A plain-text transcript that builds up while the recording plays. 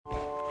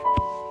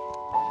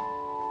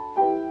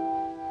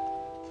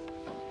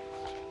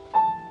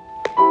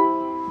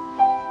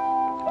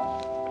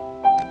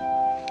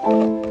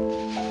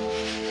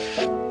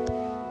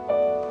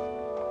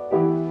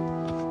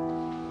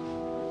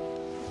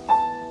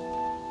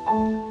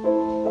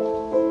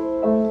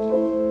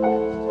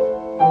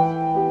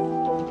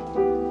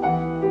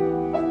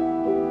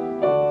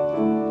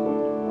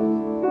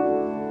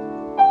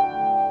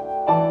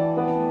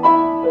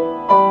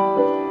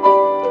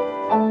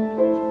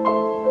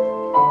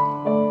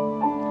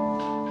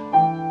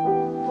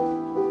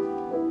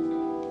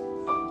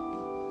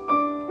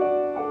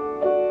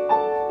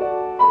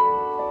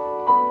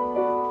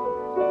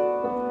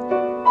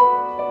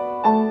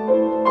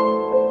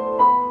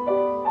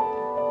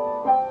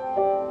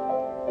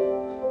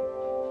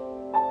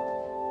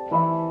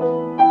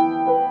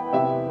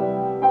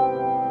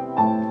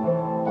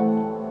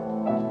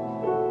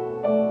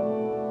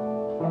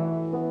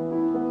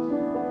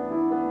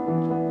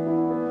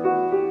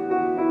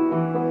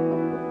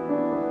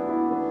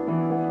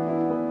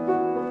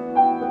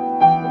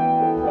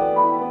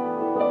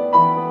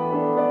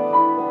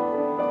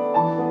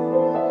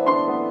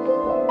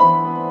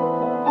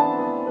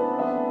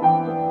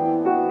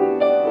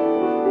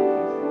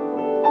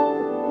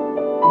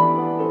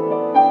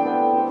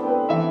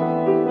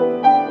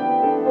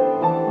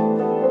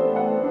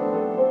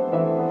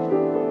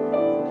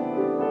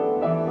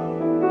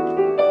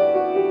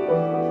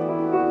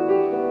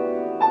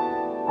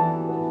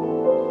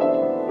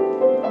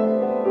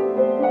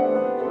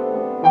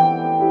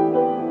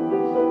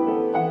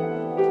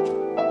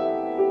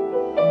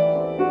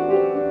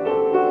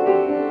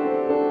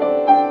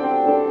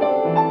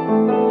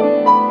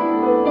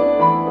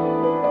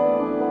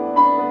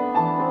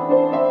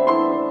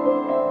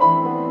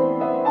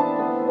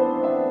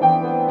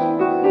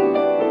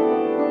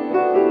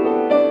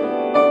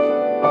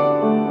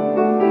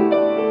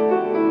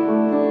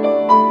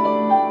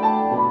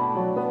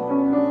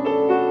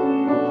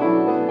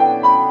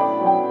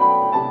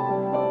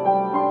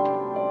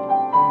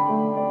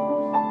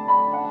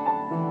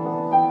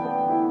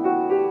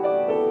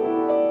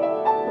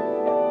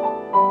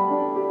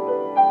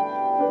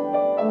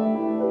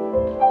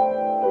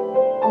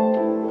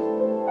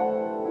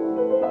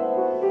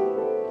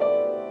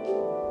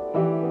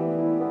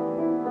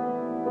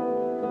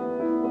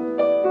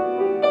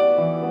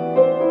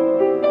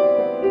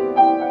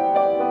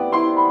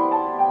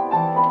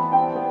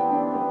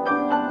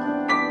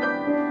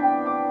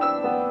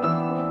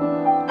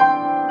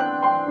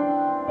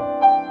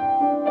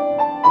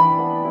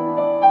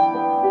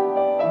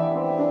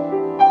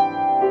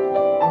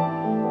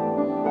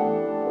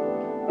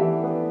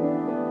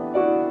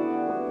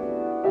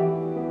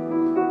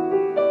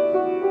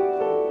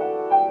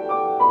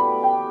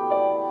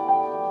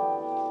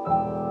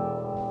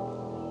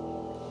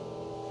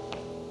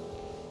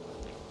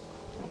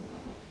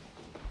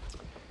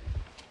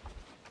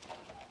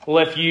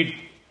Well, if you'd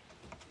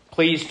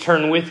please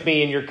turn with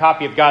me in your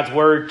copy of God's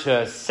Word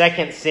to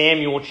 2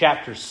 Samuel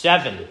chapter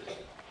 7. If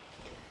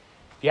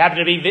you happen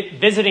to be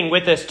visiting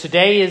with us,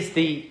 today is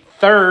the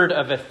third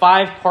of a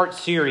 5-part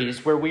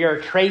series where we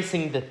are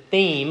tracing the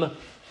theme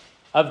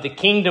of the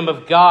kingdom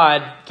of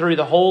God through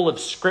the whole of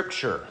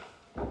Scripture.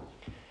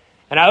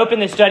 And I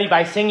opened this study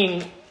by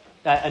singing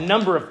a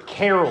number of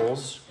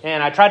carols,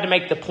 and I tried to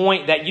make the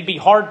point that you'd be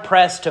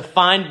hard-pressed to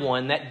find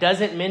one that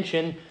doesn't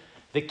mention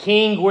the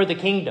king or the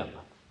kingdom.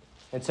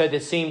 And so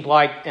this seemed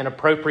like an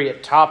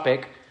appropriate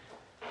topic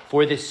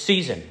for this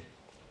season.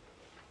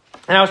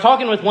 And I was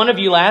talking with one of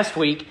you last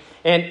week,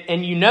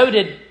 and you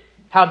noted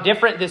how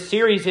different this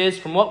series is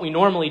from what we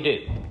normally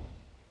do.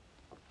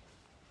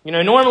 You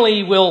know,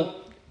 normally we'll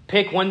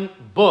pick one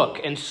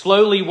book and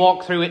slowly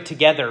walk through it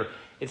together.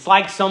 It's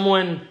like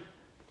someone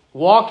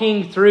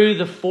walking through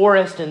the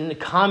forest and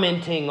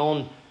commenting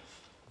on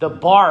the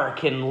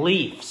bark and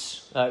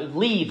leaves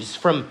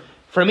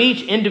from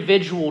each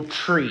individual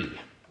tree.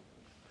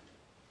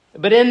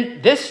 But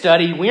in this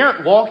study, we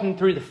aren't walking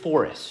through the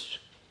forest.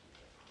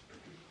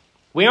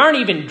 We aren't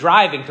even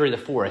driving through the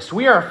forest.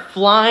 We are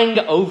flying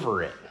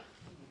over it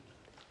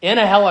in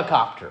a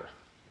helicopter,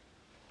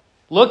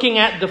 looking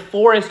at the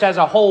forest as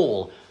a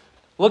whole,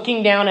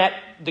 looking down at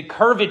the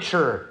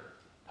curvature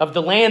of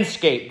the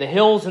landscape, the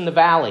hills and the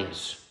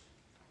valleys.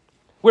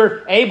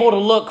 We're able to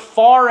look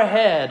far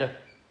ahead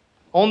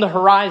on the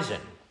horizon.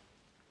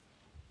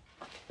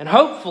 And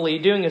hopefully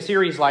doing a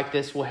series like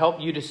this will help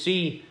you to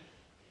see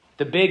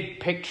the big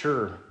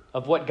picture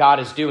of what God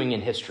is doing in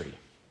history.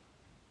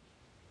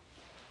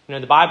 You know,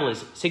 the Bible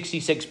is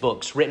 66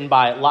 books written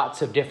by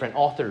lots of different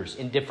authors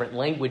in different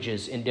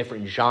languages, in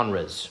different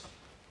genres.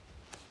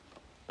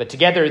 But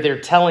together they're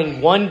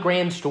telling one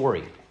grand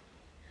story.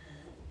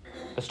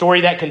 A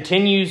story that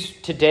continues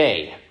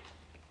today.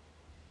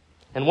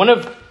 And one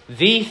of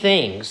the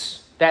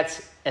things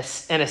that's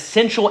an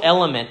essential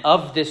element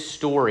of this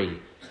story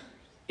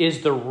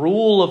is the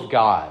rule of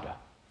God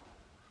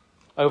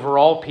over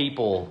all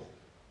people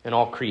and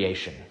all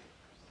creation.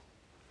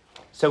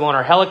 So on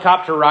our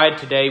helicopter ride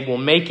today, we'll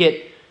make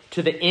it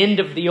to the end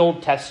of the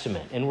Old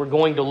Testament, and we're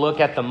going to look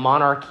at the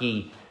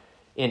monarchy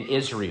in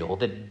Israel,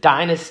 the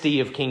dynasty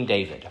of King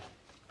David.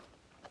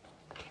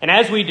 And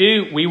as we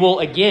do, we will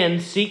again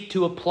seek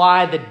to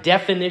apply the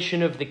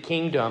definition of the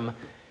kingdom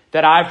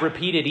that I've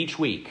repeated each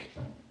week,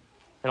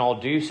 and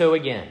I'll do so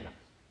again.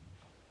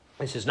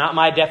 This is not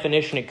my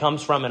definition. It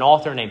comes from an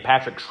author named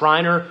Patrick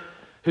Schreiner,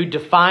 who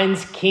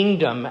defines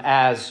kingdom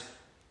as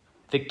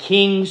the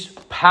king's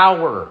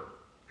power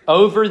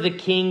over the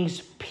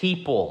king's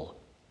people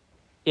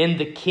in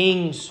the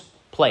king's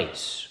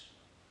place.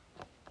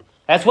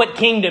 That's what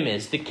kingdom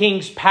is. The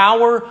king's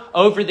power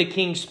over the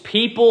king's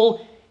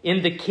people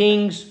in the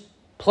king's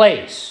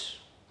place.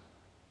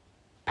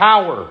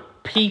 Power,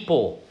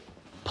 people,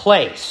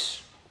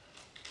 place.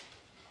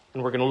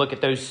 And we're going to look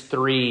at those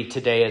three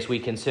today as we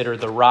consider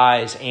the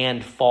rise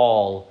and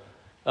fall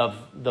of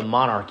the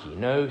monarchy.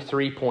 No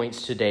 3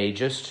 points today,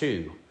 just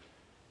 2,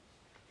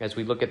 as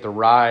we look at the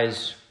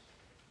rise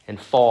and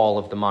fall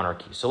of the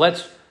monarchy. So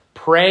let's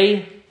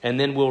pray, and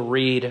then we'll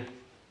read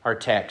our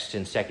text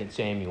in 2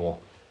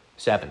 Samuel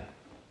 7.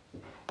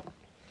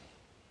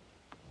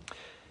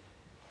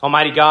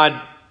 Almighty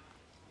God,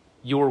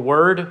 your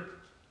word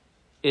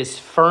is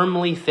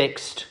firmly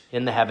fixed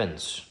in the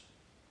heavens.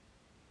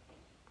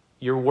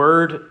 Your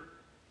word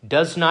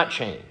does not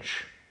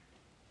change.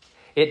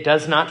 It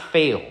does not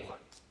fail.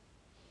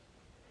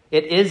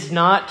 It is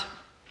not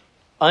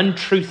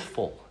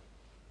untruthful.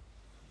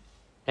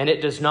 And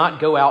it does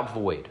not go out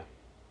void.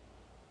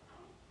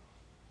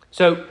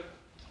 So,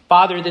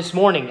 Father, this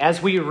morning,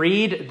 as we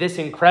read this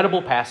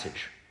incredible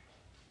passage,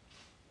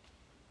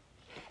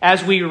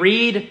 as we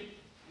read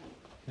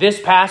this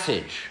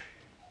passage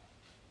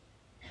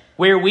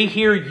where we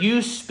hear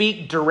you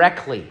speak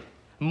directly,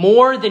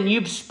 more than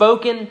you've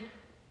spoken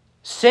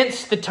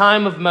since the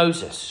time of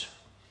Moses,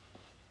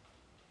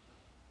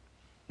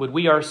 would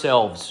we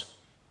ourselves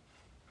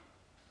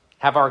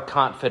have our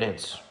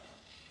confidence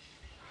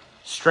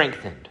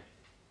strengthened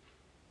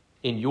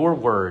in your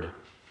word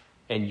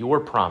and your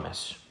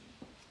promise?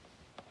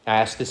 I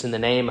ask this in the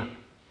name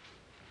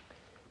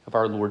of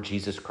our Lord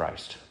Jesus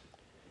Christ.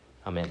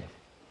 Amen.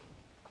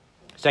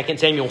 2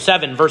 Samuel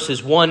 7,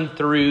 verses 1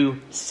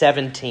 through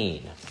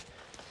 17.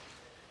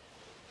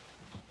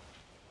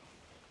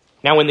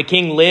 Now when the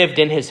king lived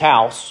in his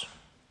house,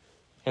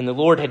 and the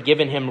Lord had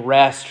given him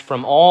rest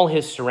from all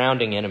his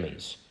surrounding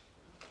enemies,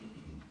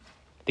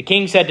 the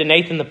king said to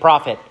Nathan the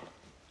prophet,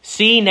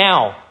 "See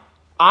now,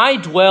 I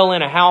dwell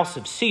in a house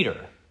of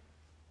cedar,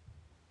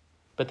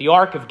 but the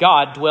ark of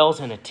God dwells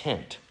in a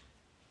tent."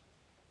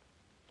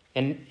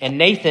 And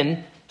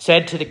Nathan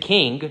said to the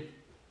king,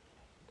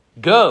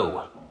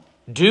 "Go,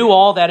 do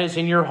all that is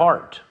in your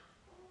heart,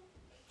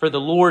 for the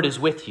Lord is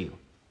with you."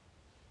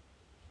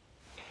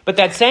 But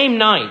that same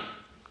night,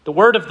 the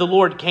word of the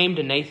Lord came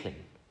to Nathan.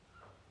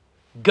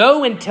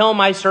 "Go and tell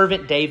my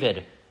servant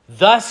David,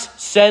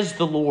 thus says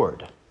the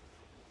Lord,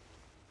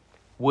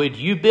 would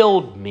you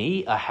build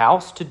me a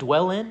house to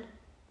dwell in?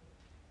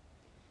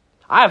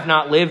 I have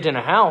not lived in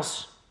a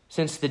house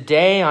since the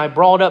day I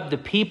brought up the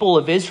people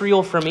of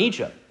Israel from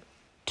Egypt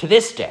to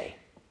this day.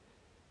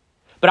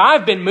 But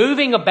I've been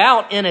moving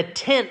about in a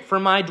tent for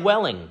my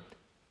dwelling.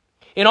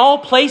 In all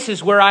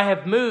places where I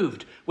have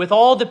moved with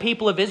all the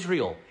people of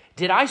Israel,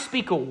 did I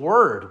speak a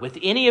word with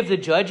any of the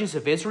judges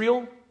of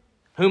Israel,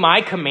 whom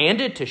I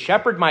commanded to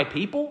shepherd my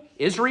people,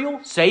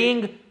 Israel,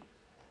 saying,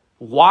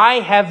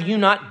 why have you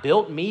not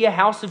built me a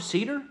house of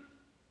cedar?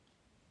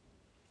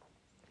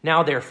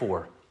 Now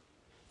therefore,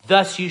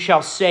 thus you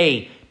shall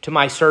say to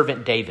my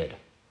servant David,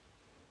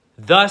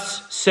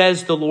 thus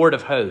says the Lord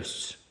of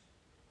hosts,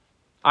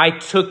 I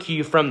took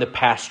you from the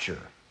pasture,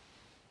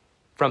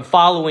 from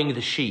following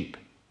the sheep,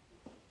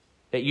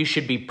 that you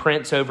should be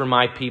prince over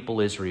my people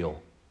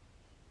Israel.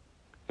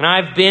 And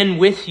I've been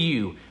with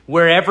you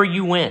wherever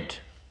you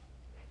went,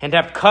 and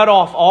have cut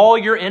off all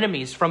your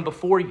enemies from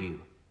before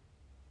you.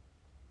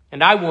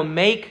 And I will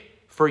make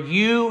for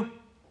you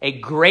a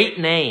great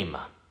name,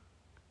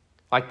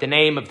 like the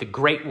name of the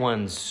great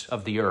ones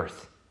of the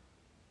earth.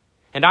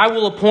 And I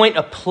will appoint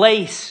a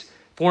place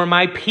for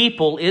my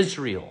people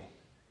Israel,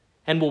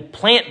 and will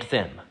plant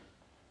them,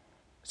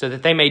 so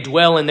that they may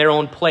dwell in their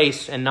own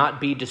place and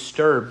not be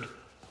disturbed,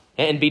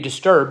 and be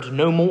disturbed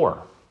no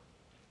more.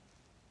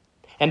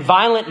 And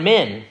violent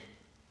men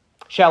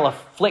shall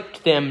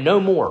afflict them no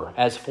more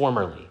as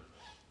formerly.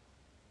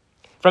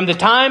 From the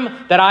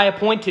time that I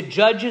appointed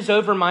judges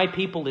over my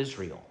people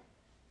Israel.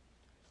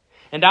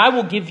 And I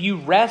will give you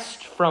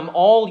rest from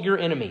all your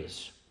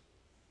enemies.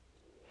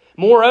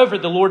 Moreover,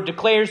 the Lord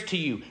declares to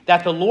you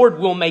that the Lord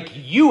will make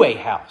you a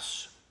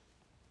house.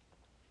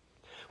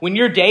 When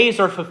your days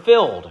are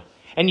fulfilled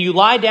and you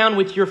lie down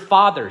with your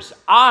fathers,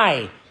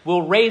 I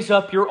will raise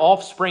up your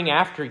offspring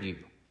after you,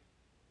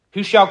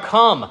 who shall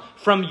come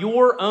from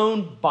your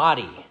own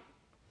body,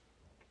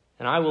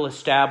 and I will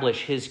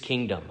establish his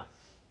kingdom.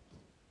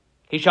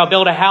 He shall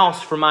build a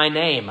house for my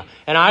name,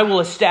 and I will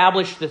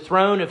establish the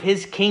throne of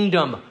his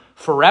kingdom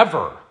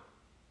forever.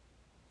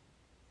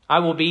 I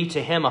will be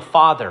to him a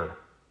father,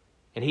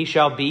 and he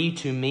shall be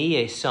to me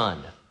a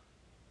son.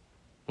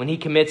 When he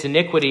commits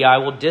iniquity, I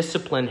will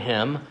discipline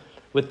him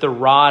with the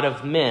rod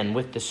of men,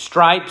 with the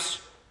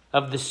stripes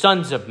of the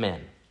sons of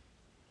men.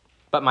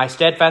 But my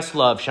steadfast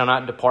love shall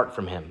not depart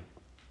from him,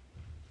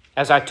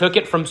 as I took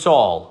it from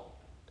Saul,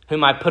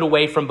 whom I put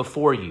away from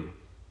before you.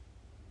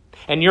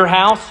 And your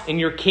house and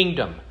your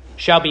kingdom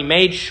shall be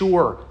made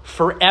sure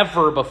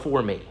forever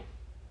before me.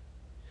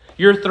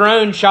 Your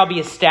throne shall be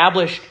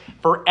established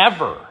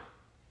forever.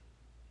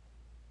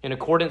 In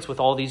accordance with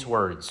all these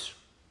words,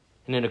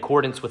 and in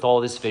accordance with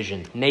all this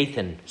vision,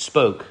 Nathan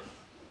spoke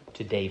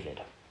to David.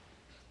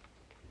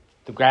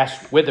 The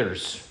grass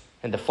withers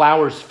and the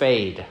flowers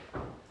fade,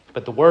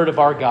 but the word of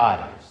our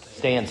God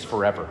stands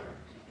forever.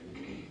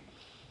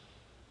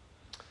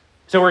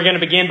 So we're going to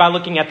begin by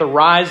looking at the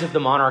rise of the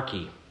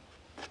monarchy.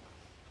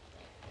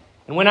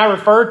 And when I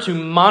refer to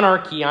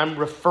monarchy, I'm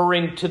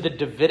referring to the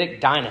Davidic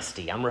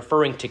dynasty. I'm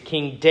referring to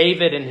King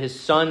David and his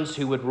sons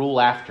who would rule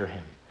after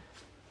him.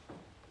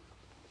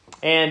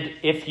 And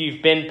if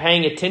you've been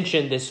paying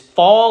attention this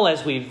fall,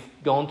 as we've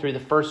gone through the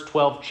first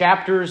 12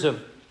 chapters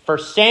of 1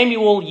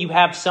 Samuel, you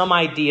have some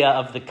idea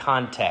of the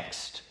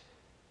context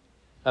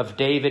of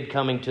David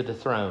coming to the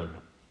throne.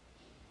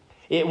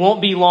 It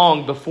won't be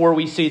long before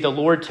we see the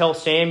Lord tell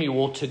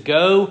Samuel to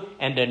go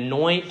and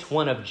anoint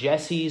one of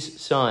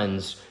Jesse's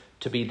sons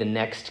to be the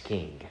next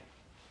king.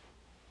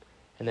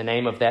 And the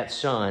name of that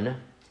son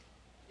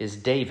is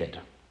David.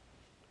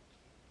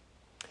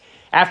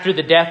 After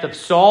the death of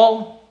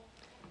Saul,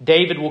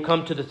 David will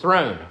come to the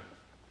throne.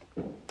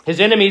 His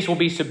enemies will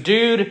be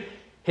subdued.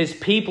 His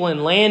people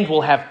and land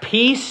will have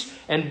peace.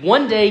 And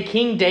one day,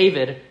 King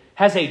David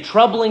has a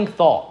troubling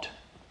thought.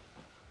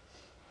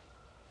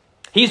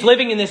 He's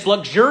living in this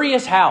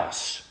luxurious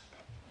house.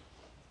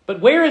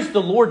 But where is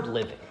the Lord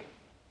living?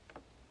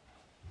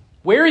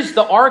 Where is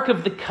the Ark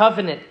of the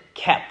Covenant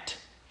kept?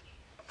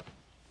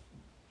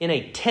 In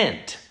a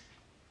tent.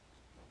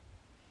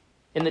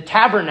 In the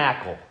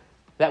tabernacle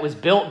that was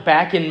built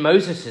back in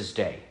Moses'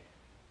 day.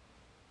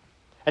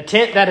 A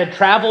tent that had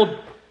traveled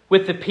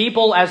with the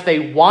people as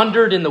they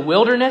wandered in the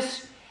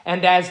wilderness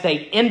and as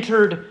they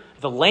entered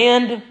the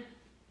land.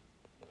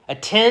 A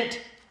tent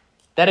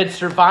that had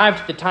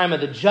survived the time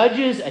of the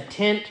judges. A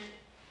tent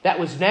that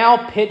was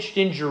now pitched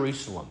in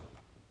Jerusalem.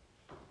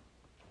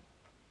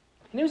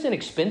 And it was an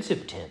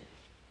expensive tent.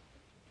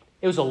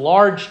 It was a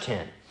large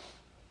tent.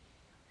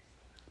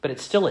 But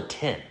it's still a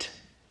tent.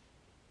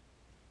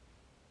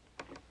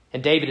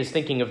 And David is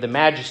thinking of the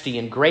majesty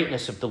and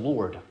greatness of the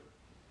Lord.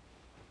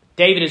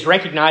 David is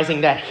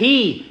recognizing that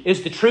he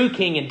is the true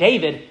king and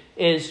David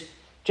is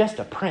just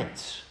a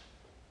prince.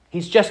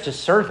 He's just a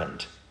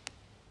servant.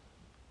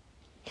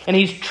 And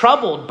he's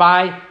troubled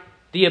by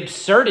the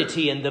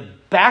absurdity and the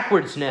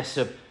backwardsness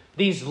of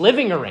these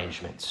living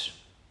arrangements.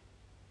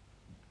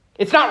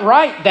 It's not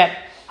right that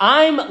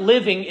I'm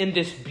living in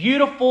this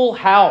beautiful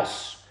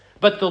house,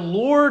 but the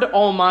Lord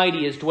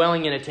Almighty is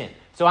dwelling in a tent.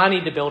 So I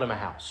need to build him a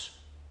house.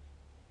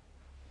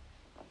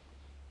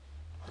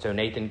 So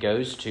David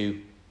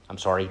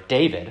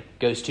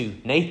goes to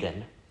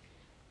Nathan,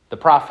 the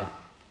prophet,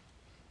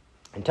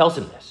 and tells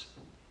him this.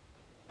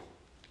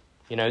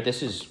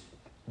 This is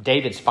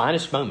David's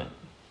finest moment.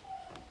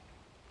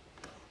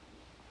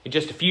 In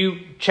just a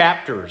few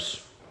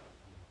chapters,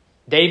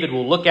 David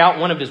will look out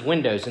one of his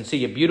windows and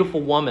see a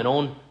beautiful woman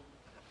on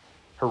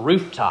her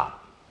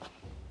rooftop.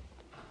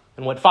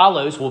 And what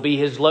follows will be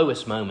his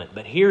lowest moment.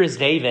 But here is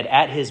David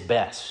at his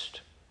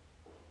best.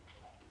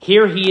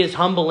 Here he is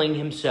humbling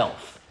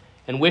himself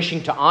and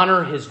wishing to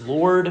honor his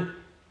Lord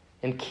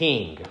and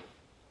King.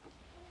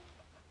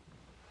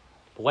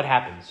 But what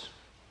happens?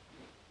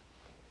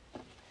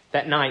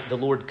 That night, the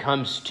Lord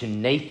comes to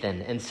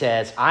Nathan and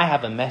says, I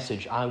have a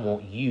message I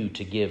want you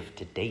to give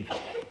to David.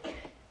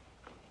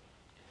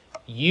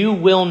 You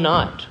will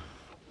not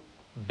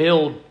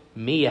build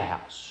me a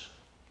house.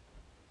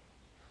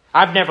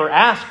 I've never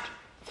asked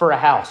for a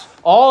house.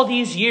 All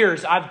these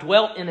years, I've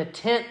dwelt in a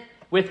tent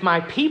with my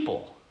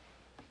people.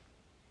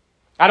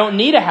 I don't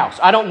need a house.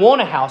 I don't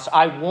want a house.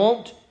 I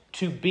want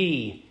to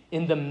be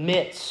in the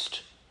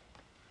midst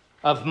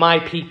of my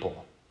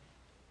people.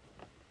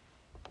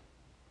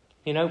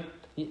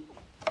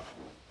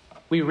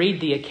 We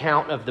read the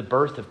account of the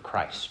birth of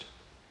Christ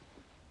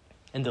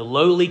and the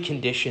lowly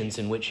conditions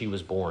in which he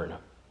was born.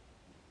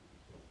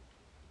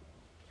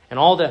 And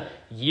all the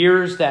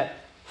years that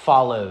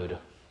followed,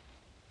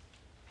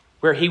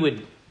 where he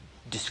would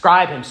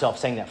describe himself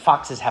saying that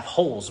foxes have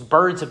holes,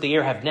 birds of the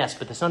air have nests,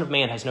 but the Son of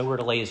Man has nowhere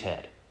to lay his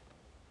head.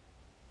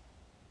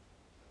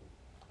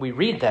 We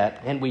read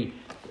that and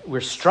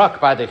we're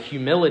struck by the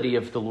humility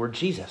of the Lord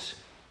Jesus.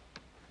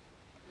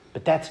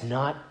 But that's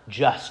not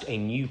just a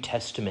New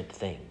Testament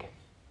thing.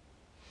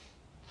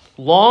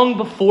 Long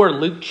before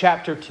Luke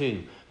chapter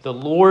 2, the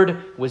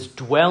Lord was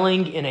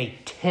dwelling in a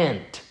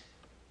tent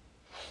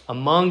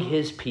among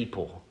his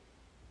people,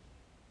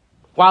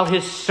 while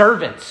his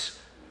servants,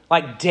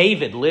 like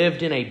David,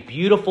 lived in a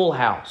beautiful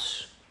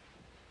house.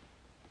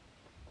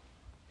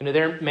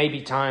 There may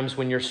be times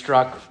when you're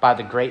struck by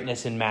the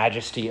greatness and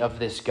majesty of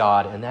this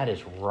God, and that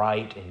is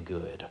right and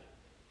good.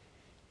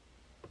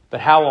 But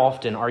how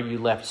often are you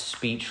left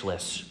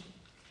speechless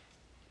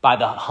by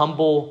the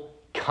humble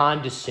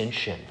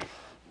condescension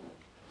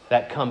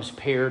that comes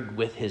paired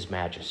with his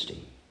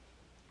majesty?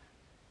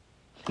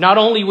 Not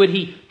only would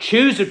he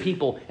choose a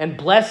people and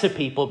bless a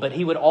people, but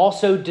he would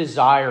also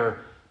desire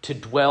to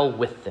dwell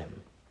with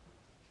them.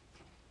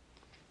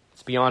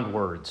 It's beyond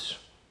words.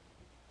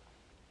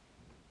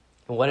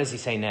 And what does he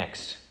say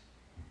next?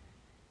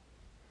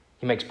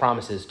 He makes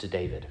promises to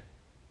David.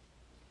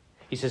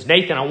 He says,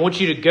 Nathan, I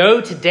want you to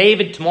go to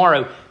David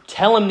tomorrow.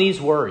 Tell him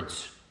these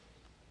words.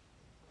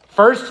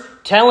 First,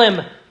 tell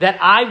him that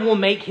I will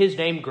make his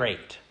name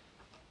great.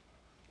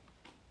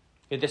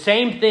 The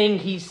same thing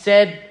he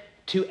said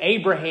to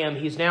Abraham,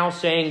 he's now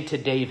saying to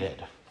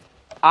David.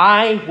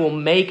 I will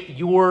make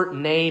your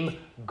name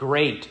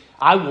great.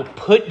 I will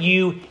put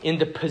you in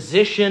the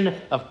position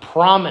of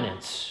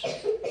prominence.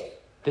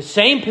 The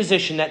same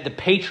position that the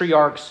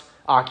patriarchs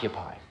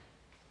occupy.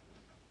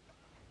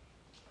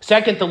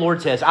 Second, the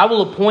Lord says, I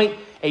will appoint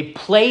a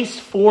place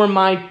for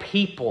my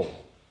people.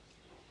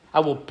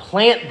 I will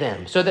plant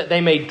them so that they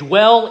may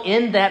dwell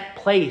in that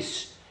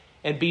place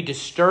and be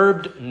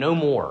disturbed no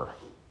more.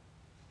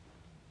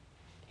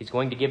 He's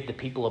going to give the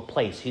people a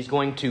place. He's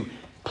going to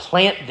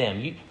plant them.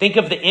 You think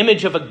of the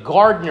image of a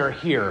gardener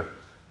here,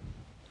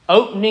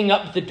 opening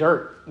up the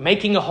dirt,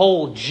 making a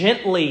hole,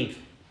 gently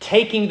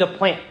taking the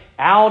plant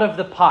out of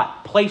the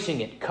pot, placing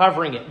it,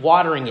 covering it,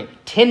 watering it,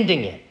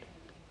 tending it.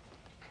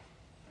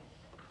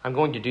 I'm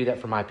going to do that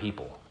for my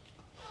people.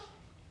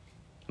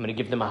 I'm going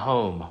to give them a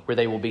home where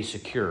they will be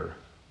secure.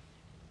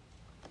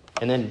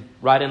 And then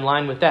right in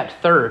line with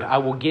that, third, I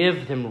will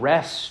give them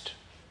rest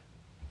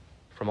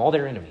from all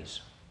their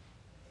enemies.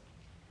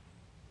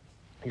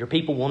 Your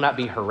people will not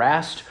be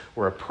harassed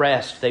or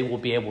oppressed. They will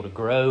be able to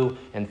grow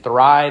and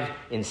thrive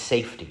in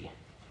safety.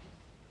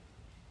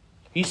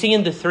 You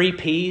seeing the 3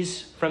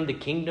 P's from the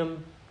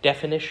kingdom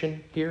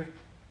definition here?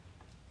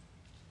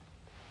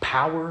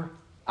 Power,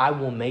 I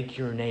will make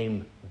your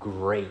name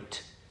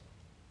great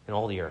in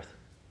all the earth.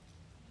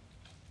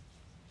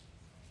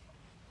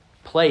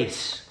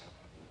 Place,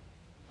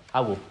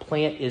 I will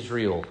plant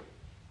Israel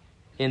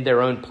in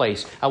their own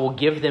place. I will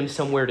give them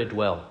somewhere to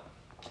dwell.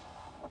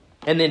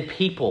 And then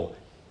people,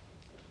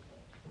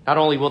 not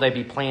only will they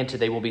be planted,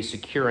 they will be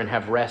secure and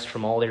have rest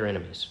from all their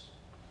enemies.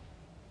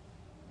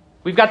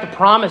 We've got the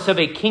promise of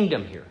a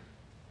kingdom here.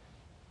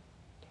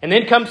 And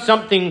then comes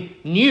something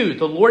new.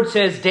 The Lord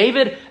says,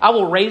 David, I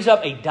will raise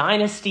up a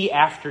dynasty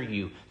after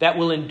you that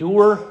will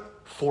endure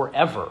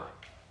forever.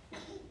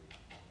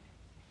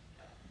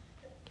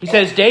 He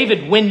says,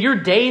 David, when your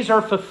days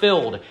are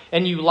fulfilled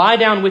and you lie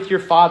down with your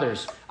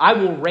fathers, I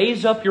will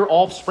raise up your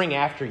offspring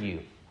after you,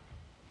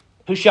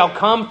 who shall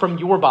come from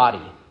your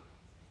body,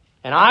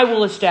 and I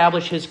will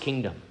establish his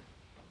kingdom.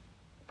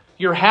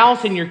 Your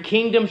house and your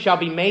kingdom shall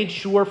be made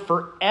sure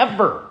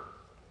forever.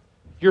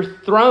 Your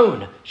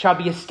throne shall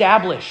be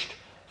established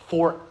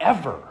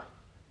forever.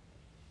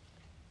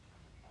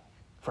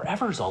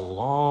 Forever is a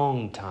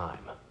long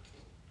time.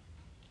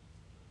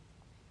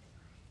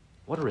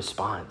 What a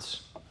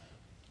response.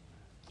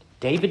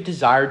 David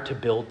desired to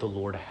build the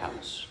Lord a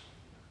house.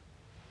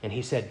 And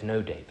he said,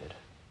 no, David,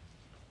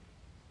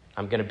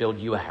 I'm going to build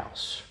you a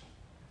house.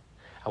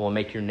 I will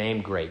make your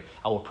name great.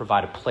 I will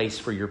provide a place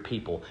for your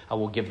people. I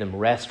will give them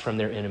rest from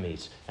their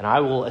enemies. And I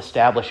will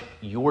establish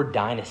your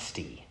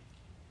dynasty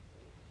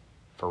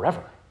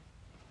forever.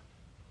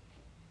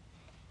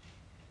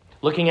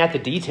 Looking at the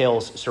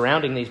details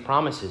surrounding these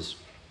promises,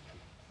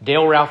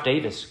 Dale Ralph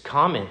Davis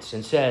comments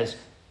and says,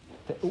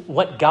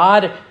 what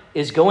God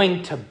is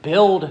going to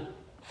build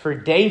for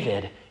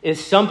David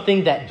is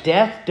something that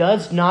death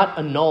does not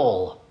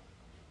annul,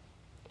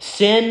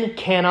 sin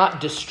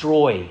cannot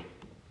destroy,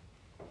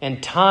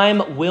 and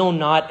time will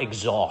not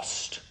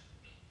exhaust.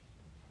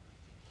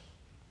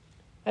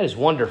 That is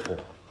wonderful.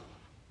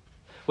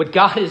 What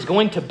God is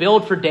going to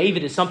build for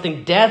David is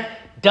something death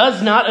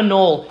does not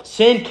annul,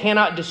 sin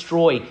cannot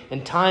destroy,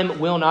 and time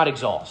will not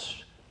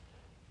exhaust.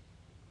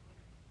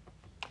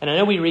 And I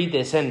know we read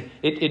this and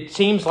it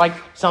seems like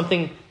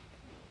something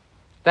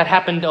that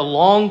happened a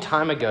long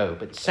time ago.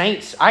 But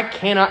saints, I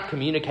cannot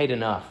communicate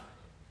enough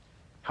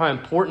how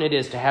important it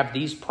is to have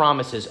these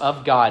promises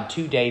of God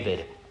to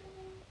David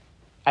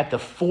at the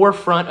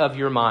forefront of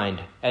your mind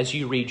as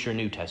you read your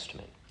New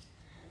Testament.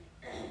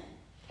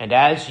 And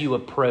as you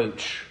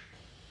approach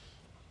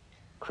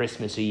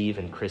Christmas Eve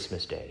and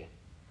Christmas Day,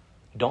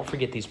 don't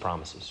forget these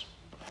promises.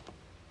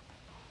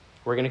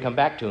 We're going to come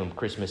back to them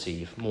Christmas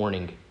Eve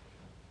morning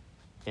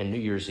and New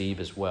Year's Eve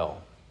as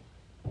well.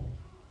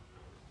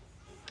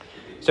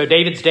 So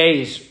David's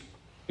days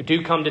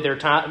do come to their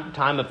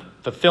time of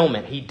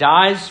fulfillment. He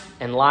dies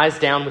and lies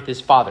down with his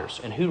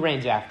fathers. And who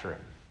reigns after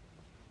him?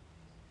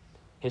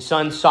 His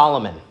son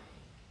Solomon.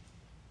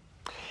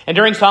 And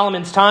during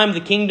Solomon's time,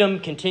 the kingdom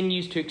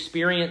continues to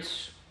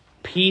experience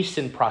peace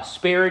and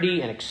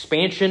prosperity and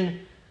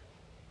expansion.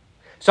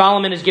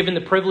 Solomon is given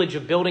the privilege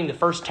of building the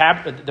first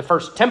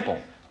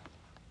temple,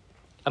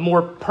 a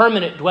more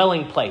permanent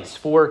dwelling place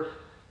for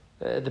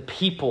the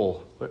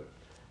people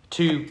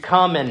to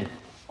come and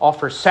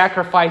offer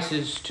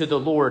sacrifices to the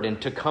Lord and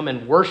to come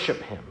and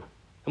worship him.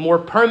 A more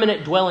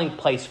permanent dwelling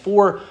place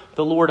for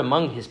the Lord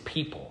among his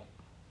people.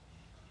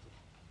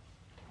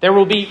 There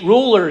will be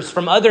rulers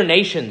from other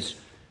nations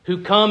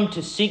who come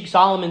to seek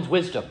Solomon's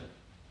wisdom.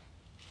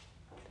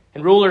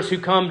 And rulers who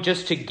come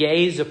just to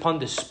gaze upon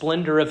the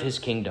splendor of his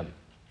kingdom.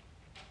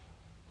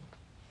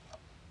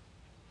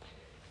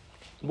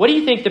 What do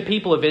you think the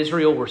people of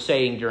Israel were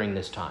saying during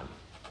this time?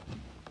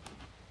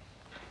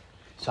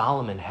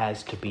 Solomon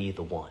has to be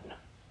the one.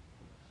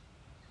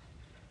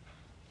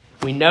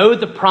 We know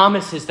the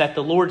promises that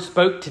the Lord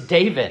spoke to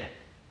David,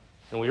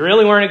 and we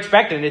really weren't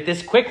expecting it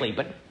this quickly,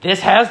 but this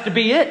has to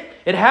be it.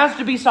 It has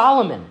to be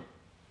Solomon.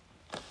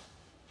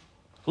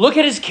 Look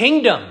at his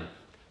kingdom.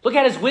 Look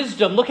at his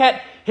wisdom. Look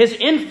at his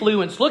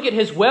influence. Look at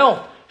his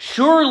wealth.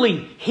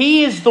 Surely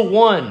he is the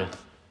one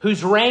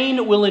whose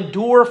reign will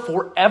endure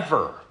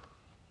forever.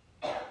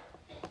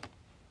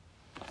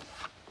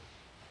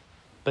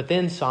 But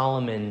then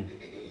Solomon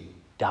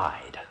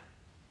died,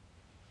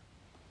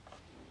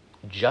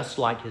 just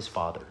like his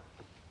father.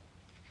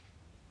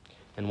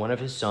 And one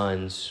of his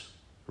sons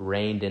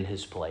reigned in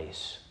his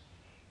place.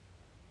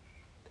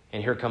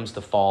 And here comes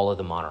the fall of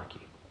the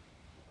monarchy.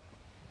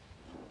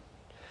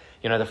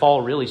 You know, the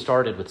fall really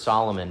started with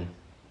Solomon,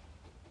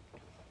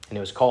 and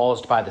it was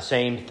caused by the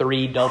same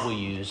 3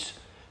 W's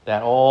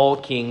that all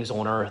kings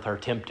on earth are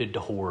tempted to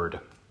hoard: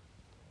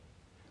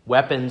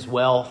 weapons,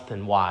 wealth,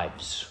 and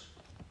wives.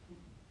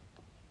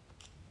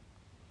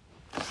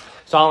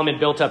 Solomon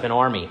built up an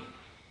army,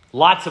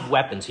 lots of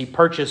weapons. He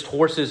purchased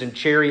horses and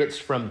chariots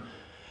from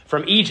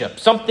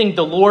Egypt, something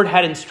the Lord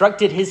had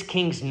instructed his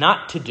kings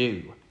not to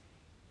do.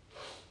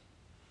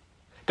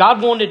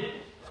 God wanted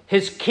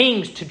his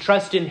kings to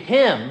trust in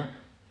him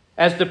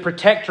as the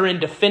protector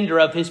and defender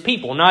of his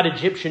people, not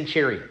Egyptian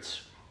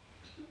chariots.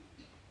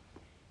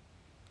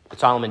 But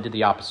Solomon did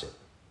the opposite.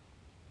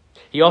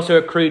 He also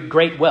accrued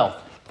great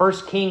wealth.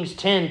 1 Kings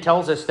 10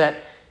 tells us that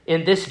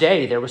in this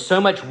day there was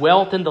so much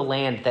wealth in the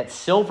land that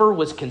silver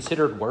was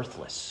considered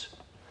worthless.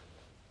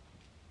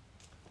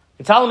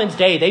 In Solomon's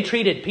day, they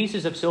treated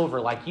pieces of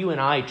silver like you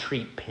and I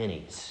treat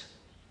pennies.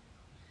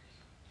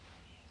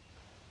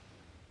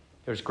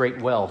 There was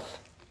great wealth.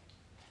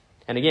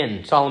 And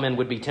again, Solomon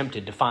would be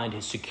tempted to find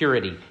his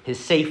security, his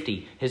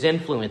safety, his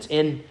influence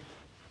in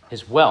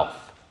his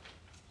wealth.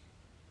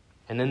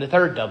 And then the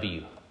 3rd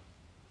W: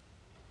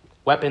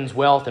 weapons,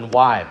 wealth, and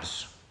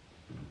wives.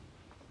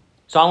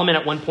 Solomon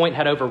at one point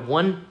had over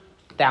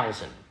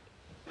 1,000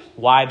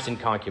 wives and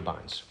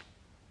concubines.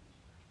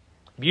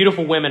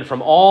 Beautiful women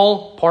from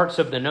all parts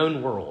of the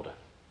known world.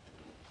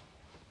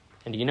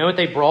 And do you know what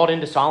they brought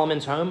into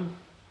Solomon's home?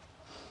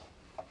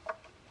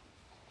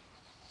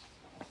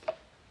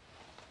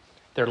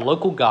 Their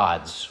local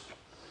gods,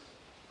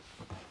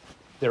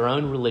 their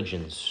own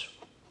religions.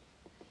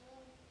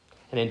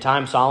 And in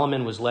time,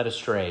 Solomon was led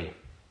astray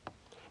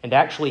and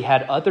actually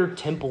had other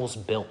temples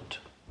built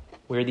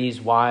where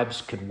these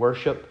wives could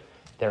worship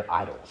their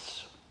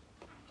idols.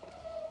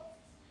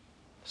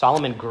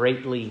 Solomon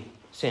greatly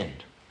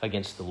sinned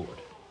against the Lord.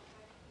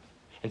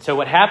 And so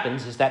what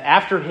happens is that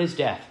after his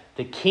death,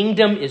 the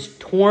kingdom is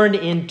torn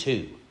in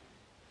two.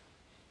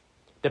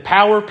 The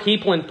power,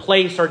 people, and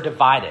place are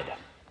divided.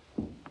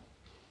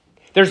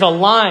 There's a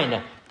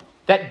line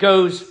that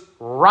goes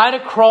right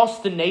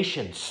across the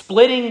nation,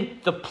 splitting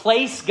the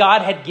place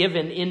God had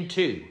given in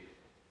two.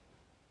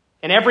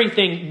 And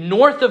everything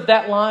north of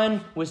that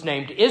line was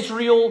named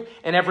Israel,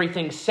 and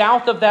everything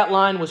south of that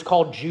line was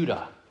called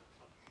Judah.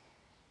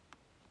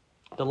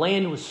 The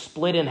land was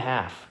split in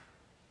half.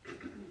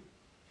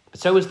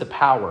 But so was the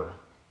power.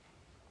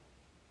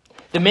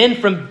 The men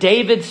from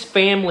David's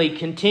family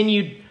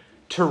continued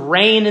to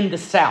reign in the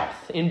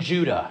south, in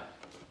Judah.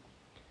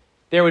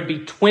 There would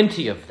be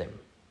 20 of them.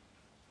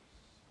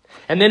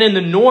 And then in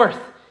the north,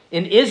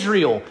 in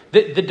Israel,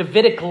 the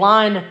Davidic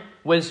line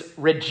was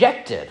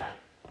rejected.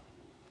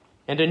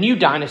 And a new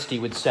dynasty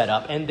would set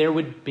up, and there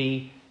would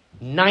be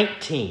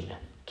 19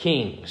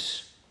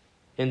 kings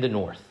in the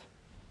north.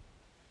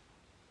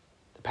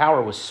 The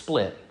power was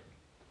split.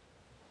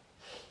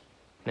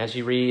 And as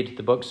you read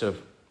the books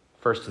of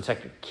 1st and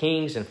 2nd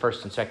Kings and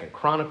 1st and 2nd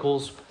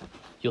Chronicles,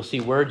 you'll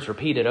see words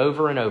repeated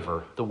over and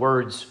over. The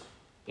words,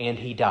 and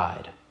he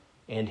died,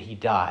 and he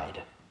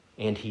died,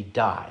 and he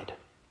died.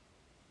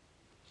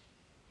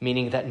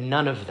 Meaning that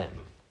none of them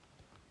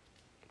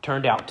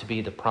turned out to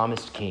be the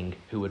promised king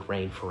who would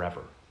reign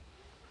forever.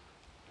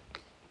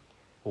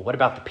 Well, what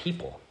about the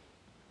people?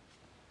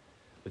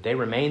 Would they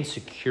remain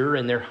secure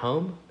in their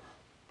home?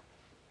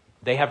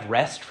 Would they have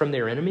rest from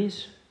their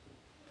enemies?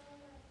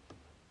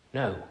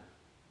 No.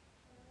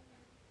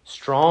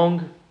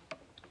 Strong,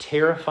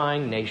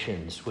 terrifying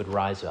nations would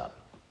rise up.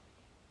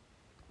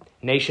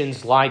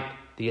 Nations like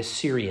the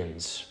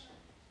Assyrians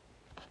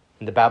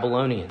and the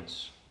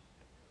Babylonians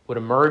would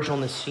emerge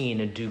on the scene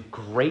and do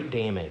great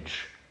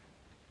damage.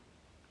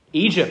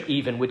 Egypt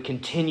even would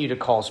continue to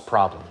cause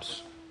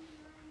problems.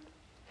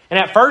 And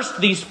at first,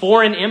 these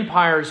foreign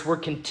empires were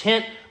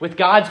content with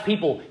God's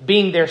people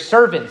being their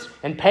servants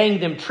and paying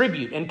them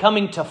tribute and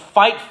coming to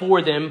fight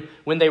for them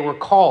when they were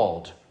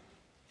called.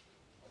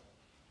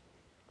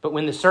 But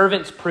when the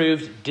servants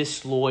proved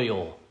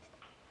disloyal,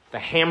 the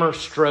hammer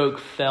stroke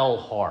fell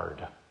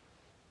hard.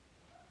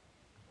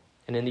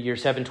 And in the year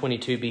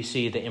 722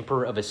 BC, the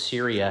emperor of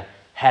Assyria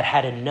had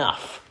had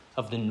enough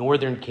of the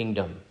northern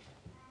kingdom.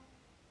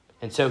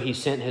 And so he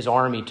sent his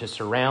army to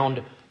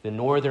surround the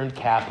northern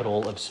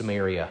capital of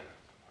Samaria.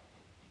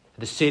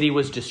 The city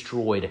was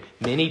destroyed.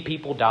 Many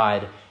people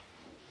died.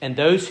 And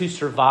those who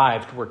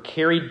survived were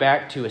carried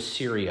back to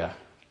Assyria,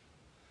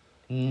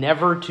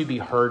 never to be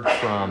heard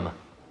from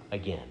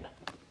again.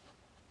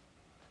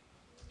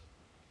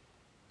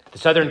 The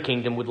southern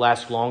kingdom would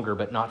last longer,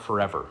 but not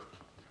forever.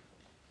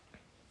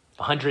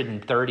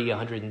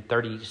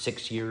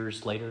 136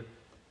 years later,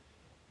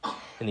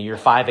 in the year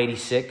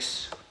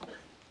 586,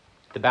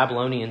 the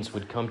Babylonians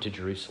would come to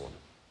Jerusalem.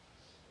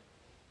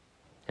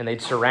 And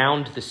they'd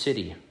surround the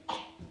city.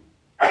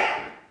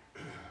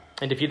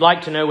 And if you'd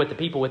like to know what the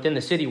people within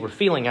the city were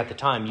feeling at the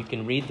time, you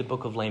can read the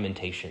book of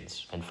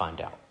Lamentations and find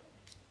out.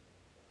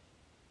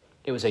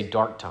 It was a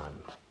dark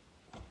time.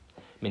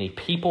 Many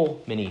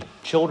people, many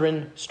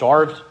children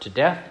starved to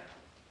death.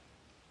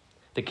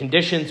 The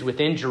conditions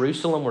within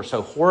Jerusalem were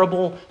so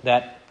horrible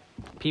that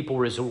people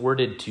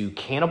resorted to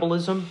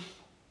cannibalism.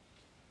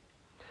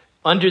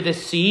 Under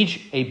this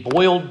siege, a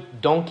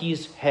boiled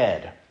donkey's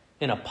head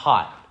in a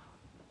pot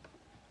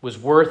was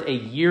worth a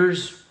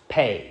year's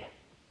pay.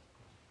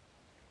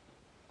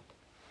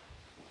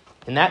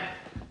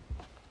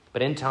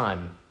 But in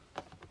time,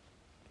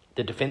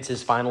 the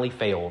defenses finally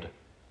failed.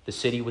 The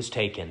city was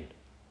taken.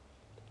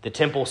 The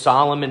temple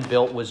Solomon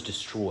built was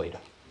destroyed.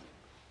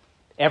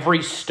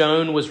 Every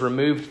stone was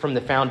removed from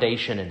the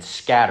foundation and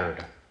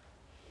scattered.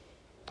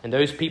 And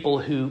those people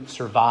who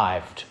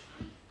survived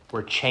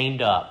were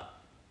chained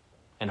up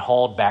and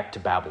hauled back to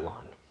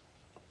Babylon.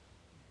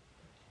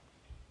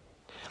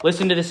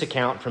 Listen to this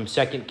account from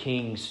 2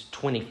 Kings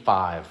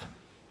 25.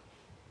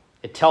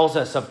 It tells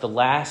us of the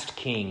last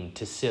king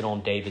to sit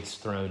on David's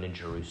throne in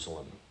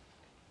Jerusalem.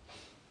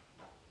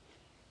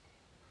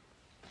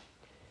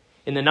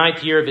 In the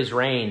 9th year of his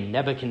reign,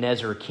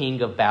 Nebuchadnezzar,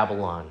 king of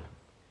Babylon,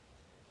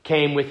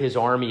 came with his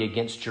army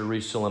against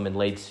Jerusalem and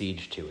laid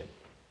siege to it.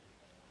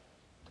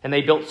 And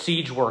they built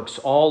siege works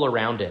all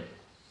around it.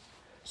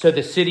 So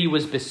the city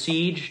was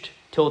besieged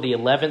till the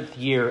 11th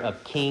year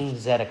of King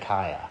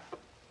Zedekiah.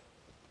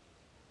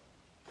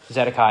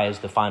 Zedekiah is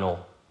the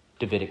final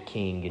Davidic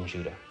king in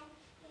Judah.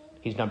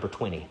 He's number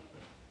 20.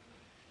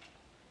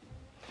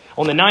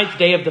 On the 9th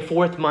day of the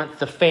 4th month,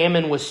 the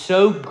famine was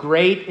so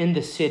great in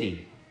the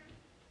city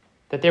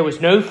that there was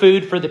no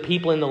food for the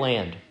people in the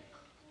land.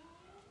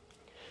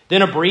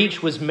 Then a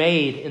breach was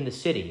made in the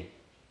city,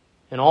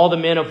 and all the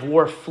men of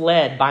war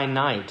fled by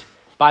night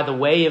by the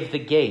way of the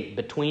gate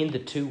between the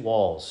two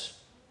walls,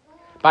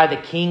 by the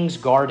king's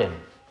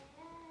garden.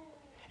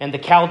 And the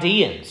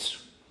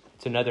Chaldeans,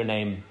 it's another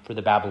name for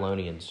the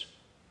Babylonians,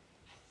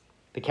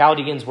 the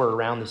Chaldeans were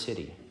around the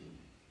city.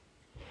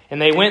 And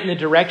they went in the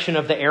direction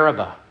of the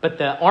Arabah. But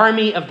the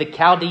army of the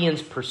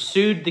Chaldeans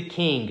pursued the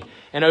king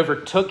and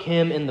overtook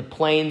him in the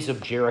plains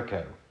of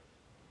Jericho.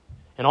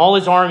 And all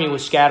his army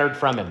was scattered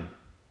from him.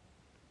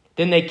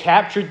 Then they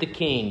captured the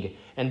king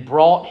and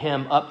brought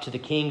him up to the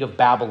king of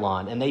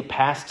Babylon, and they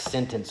passed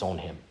sentence on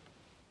him.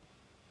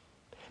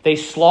 They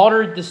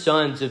slaughtered the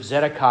sons of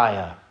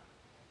Zedekiah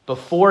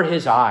before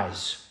his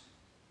eyes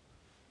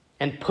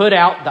and put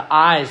out the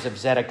eyes of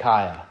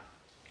Zedekiah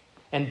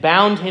and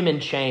bound him in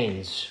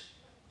chains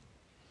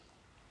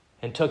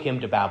and took him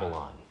to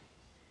Babylon.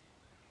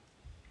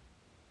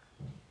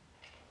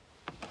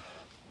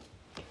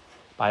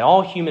 By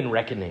all human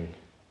reckoning,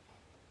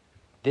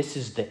 this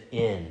is the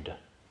end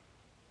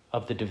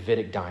of the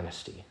Davidic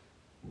dynasty.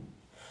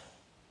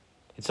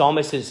 It's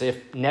almost as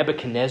if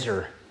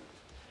Nebuchadnezzar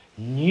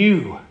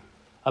knew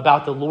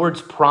about the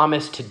Lord's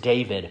promise to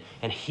David,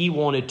 and he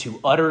wanted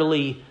to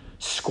utterly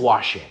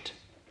squash it.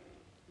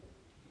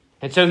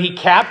 And so he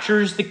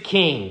captures the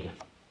king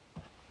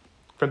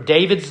from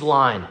David's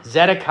line,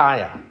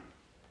 Zedekiah,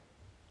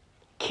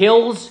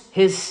 kills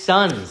his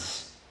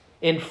sons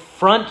in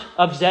front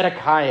of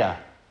Zedekiah,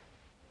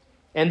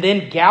 and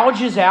then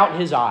gouges out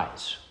his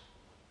eyes,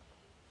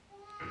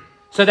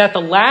 so that the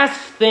last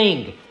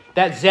thing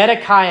that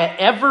Zedekiah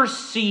ever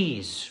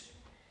sees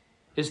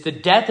is the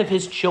death of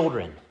his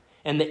children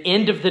and the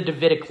end of the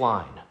Davidic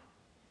line.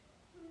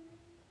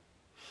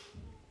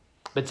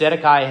 But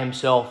Zedekiah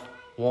himself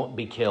won't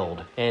be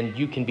killed, and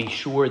you can be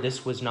sure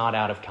this was not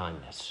out of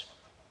kindness.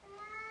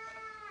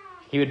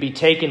 He would be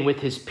taken with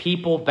his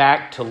people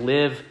back to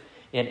live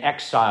in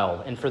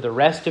exile, and for the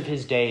rest of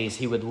his days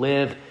he would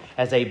live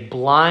as a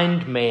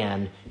blind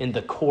man in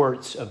the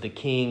courts of the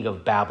king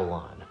of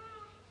Babylon.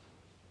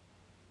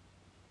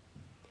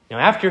 Now,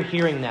 after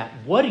hearing that,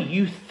 what do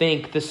you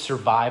think the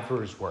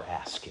survivors were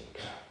asking?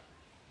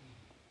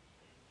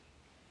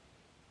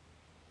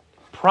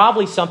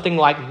 Probably something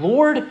like,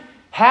 Lord,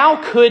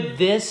 how could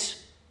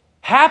this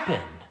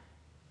happen?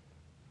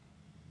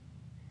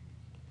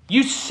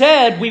 You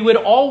said we would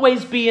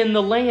always be in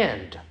the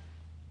land.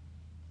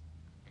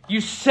 You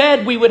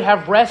said we would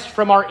have rest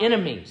from our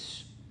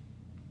enemies.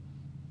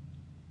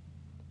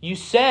 You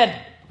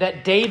said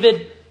that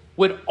David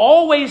would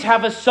always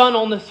have a son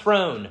on the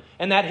throne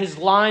and that his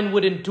line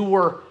would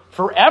endure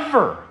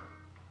forever.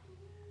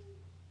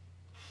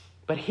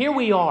 But here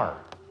we are,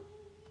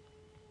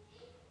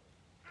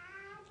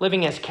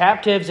 living as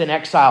captives and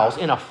exiles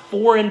in a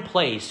foreign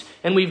place,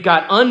 and we've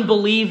got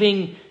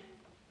unbelieving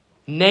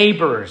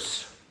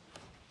neighbors,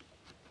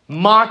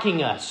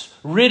 mocking us,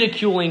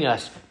 ridiculing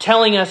us,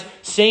 telling us,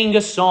 sing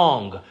a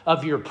song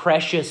of your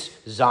precious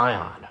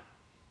Zion.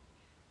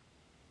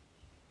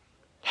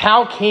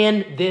 How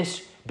can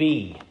this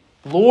be?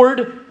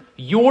 Lord,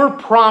 your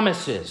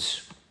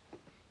promises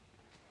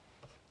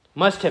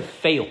must have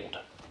failed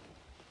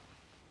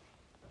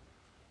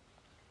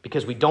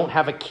because we don't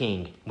have a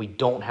king, we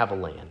don't have a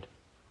land.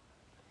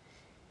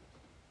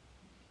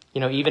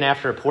 Even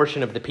after a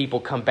portion of the people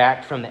come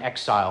back from the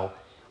exile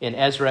in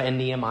Ezra and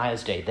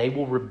Nehemiah's day, they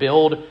will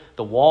rebuild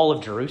the wall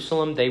of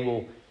Jerusalem. They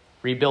will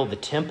rebuild the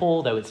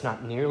temple, though it's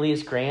not nearly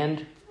as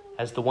grand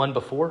as the one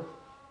before.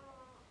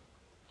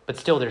 But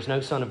still, there's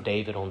no son of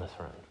David on the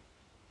throne.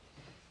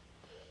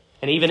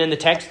 And even in the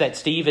text that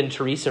Steve and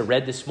Teresa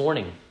read this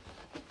morning,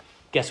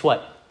 guess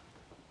what?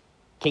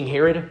 King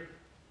Herod,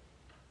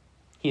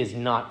 he is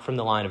not from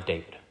the line of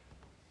David.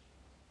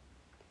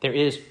 There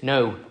is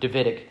no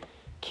Davidic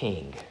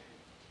king.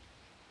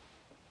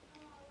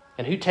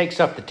 And who takes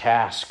up the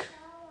task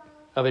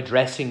of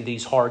addressing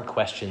these hard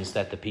questions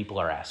that the people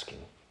are asking?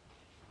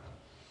 I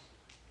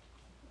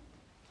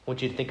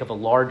want you to think of a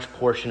large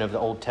portion of the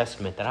Old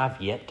Testament that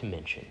I've yet to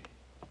mention.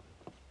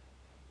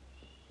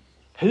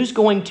 Who's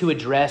going to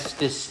address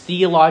this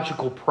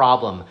theological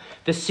problem,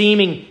 the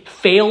seeming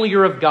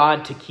failure of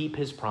God to keep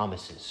his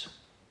promises?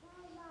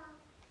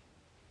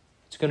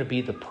 It's going to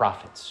be the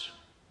prophets.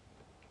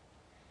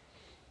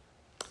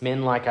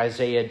 Men like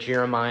Isaiah,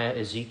 Jeremiah,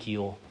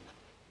 Ezekiel,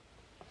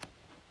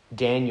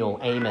 Daniel,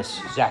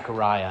 Amos,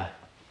 Zechariah,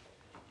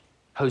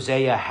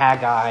 Hosea,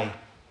 Haggai,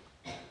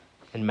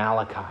 and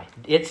Malachi.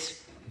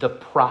 It's the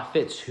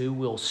prophets who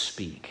will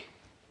speak.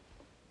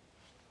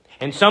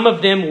 And some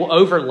of them will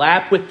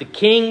overlap with the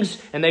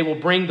kings, and they will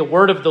bring the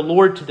word of the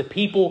Lord to the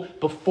people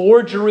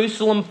before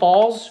Jerusalem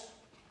falls.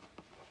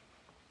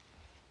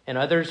 And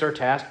others are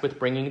tasked with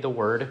bringing the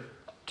word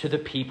to the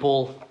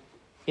people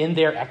in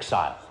their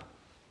exile.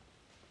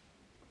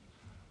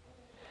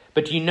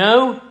 But do you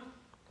know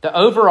the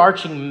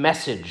overarching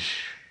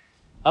message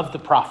of the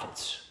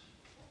prophets?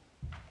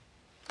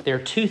 There are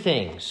two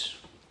things.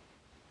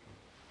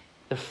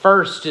 The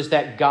first is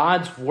that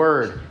God's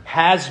word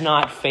has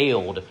not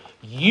failed.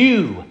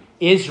 You,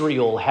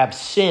 Israel, have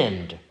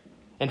sinned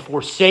and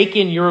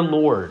forsaken your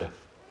Lord,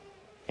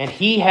 and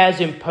he has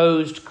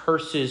imposed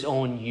curses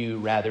on you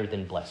rather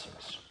than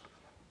blessings.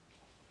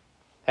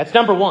 That's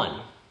number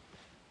one.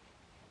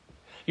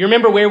 You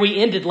remember where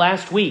we ended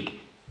last week.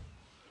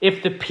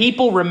 If the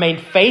people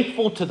remained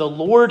faithful to the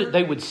Lord,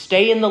 they would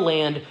stay in the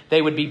land,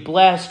 they would be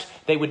blessed,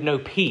 they would know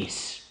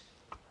peace.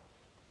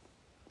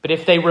 But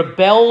if they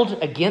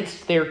rebelled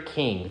against their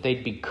king,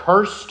 they'd be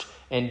cursed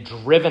and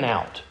driven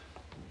out.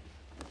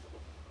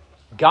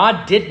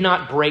 God did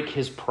not break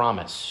his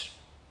promise.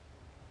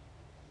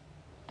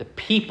 The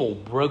people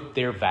broke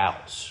their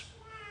vows.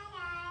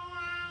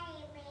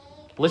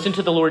 Listen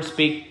to the Lord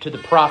speak to the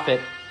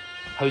prophet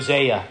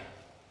Hosea.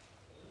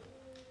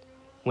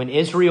 When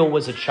Israel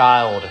was a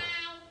child,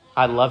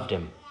 I loved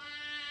him.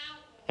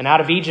 And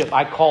out of Egypt,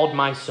 I called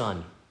my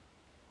son.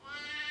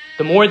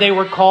 The more they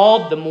were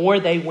called, the more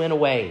they went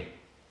away.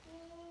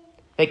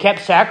 They kept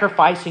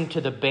sacrificing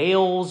to the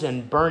Baals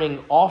and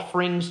burning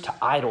offerings to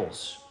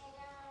idols.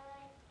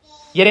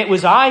 Yet it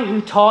was I who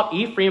taught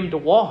Ephraim to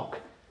walk.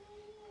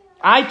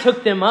 I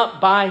took them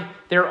up by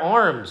their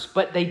arms,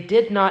 but they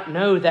did not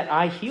know that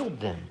I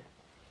healed them.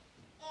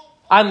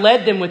 I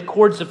led them with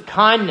cords of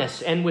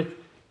kindness and with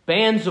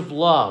bands of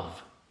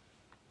love.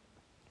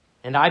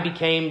 And I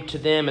became to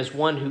them as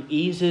one who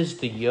eases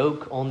the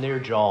yoke on their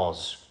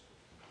jaws.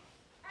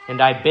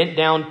 And I bent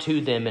down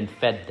to them and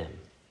fed them.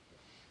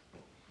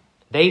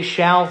 They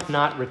shall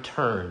not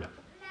return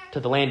to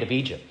the land of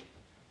Egypt,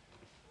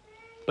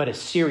 but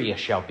Assyria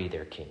shall be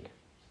their king,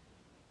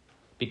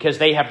 because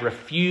they have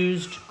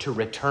refused to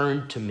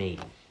return to me.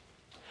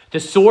 The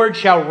sword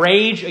shall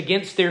rage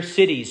against their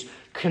cities,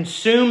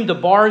 consume the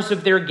bars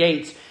of their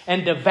gates,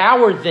 and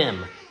devour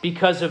them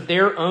because of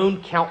their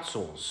own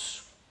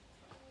counsels.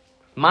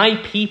 My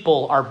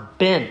people are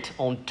bent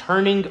on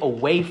turning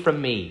away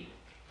from me,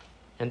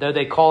 and though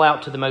they call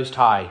out to the Most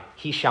High,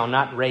 he shall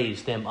not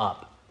raise them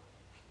up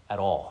at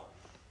all.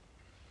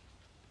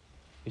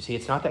 You see,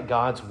 it's not that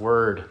God's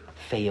word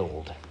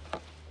failed.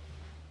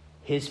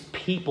 His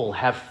people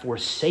have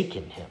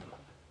forsaken him.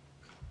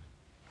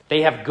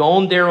 They have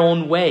gone their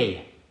own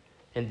way,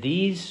 and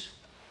these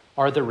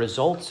are the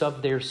results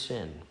of their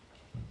sin.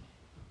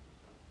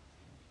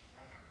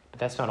 But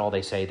that's not all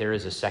they say. There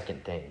is a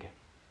second thing.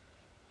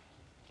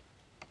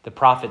 The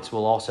prophets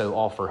will also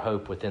offer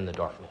hope within the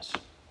darkness.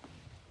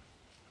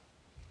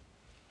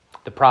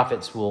 The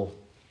prophets will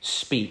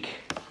speak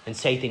and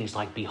say things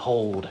like,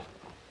 "Behold,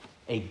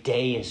 a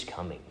day is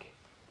coming.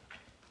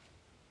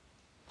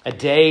 A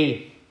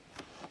day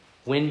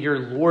when your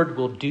Lord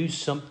will do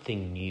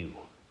something new.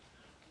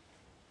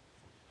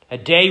 A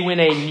day when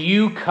a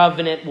new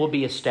covenant will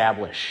be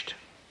established.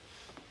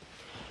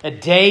 A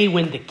day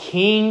when the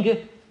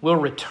king will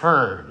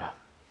return.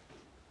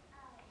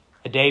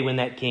 A day when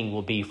that king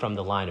will be from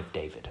the line of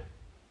David."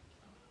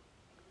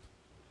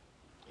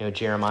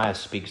 Jeremiah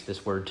speaks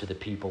this word to the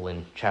people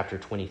in chapter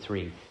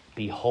 23.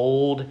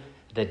 Behold,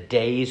 the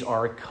days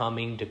are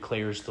coming,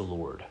 declares the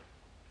Lord,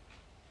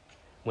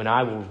 when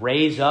I will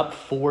raise up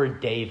for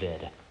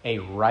David a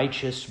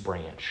righteous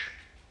branch,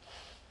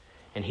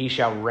 and he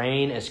shall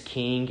reign as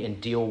king and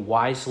deal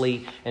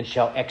wisely and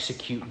shall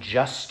execute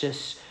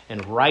justice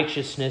and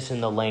righteousness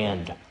in the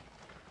land.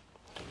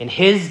 In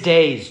his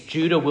days,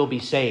 Judah will be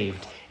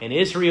saved and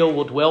Israel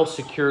will dwell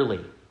securely.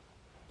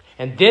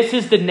 And this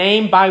is the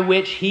name by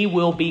which he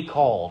will be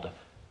called.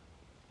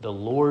 The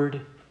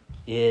Lord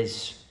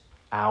is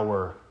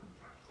our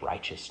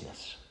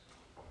righteousness.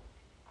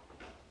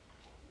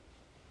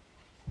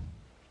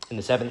 In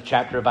the 7th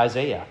chapter of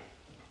Isaiah,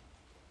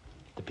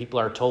 the people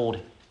are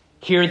told,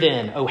 Hear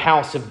then, O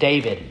house of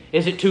David,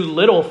 is it too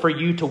little for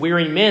you to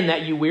weary men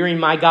that you weary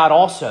my God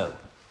also?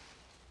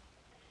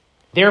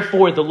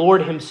 Therefore the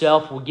Lord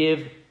himself will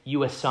give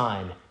you a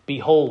sign.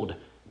 Behold,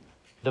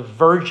 the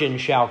virgin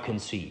shall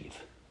conceive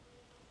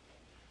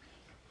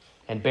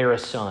and bear a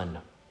son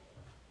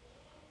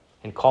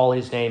and call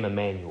his name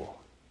Emmanuel.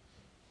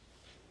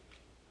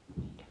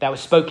 That was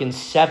spoken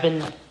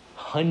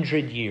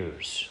 700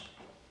 years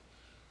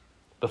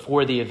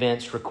before the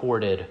events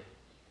recorded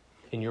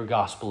in your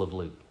Gospel of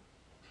Luke.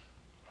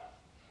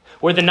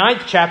 Or the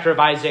 9th chapter of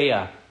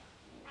Isaiah,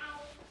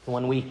 the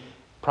one we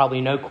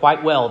probably know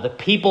quite well. The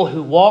people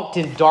who walked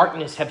in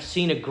darkness have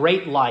seen a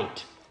great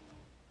light.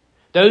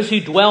 Those who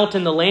dwelt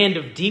in the land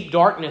of deep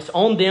darkness,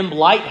 on them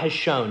light has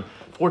shone.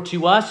 For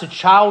to us a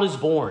child is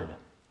born.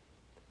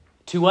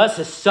 To us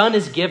a son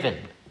is given.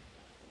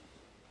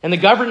 And the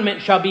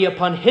government shall be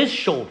upon his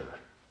shoulder.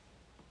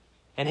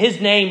 And his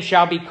name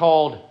shall be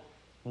called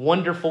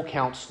Wonderful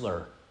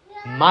Counselor,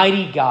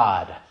 Mighty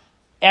God,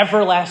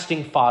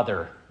 Everlasting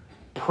Father,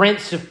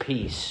 Prince of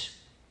Peace.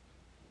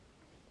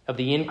 Of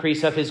the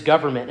increase of his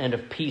government and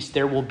of peace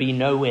there will be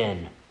no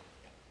end.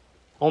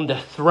 On the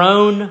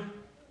throne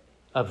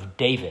of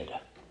David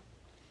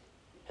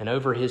and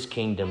over his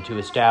kingdom, to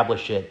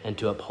establish it and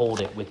to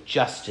uphold it with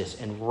justice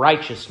and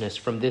righteousness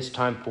from this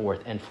time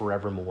forth and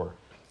forevermore.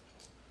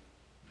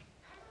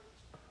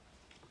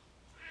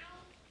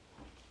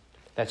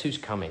 That's who's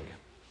coming,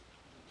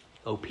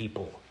 O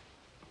people.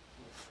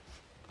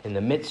 In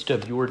the midst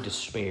of your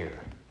despair,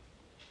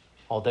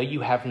 although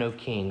you have no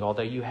king,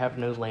 although you have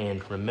no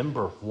land,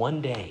 remember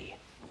one day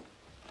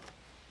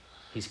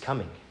he's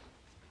coming.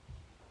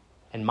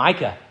 And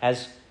Micah,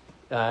 as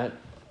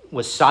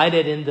was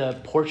cited in the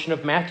portion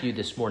of Matthew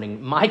this morning,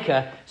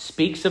 Micah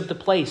speaks of the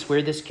place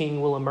where this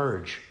king will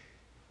emerge.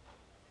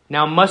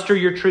 Now muster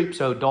your troops,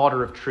 O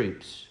daughter of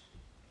troops.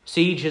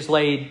 Siege is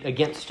laid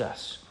against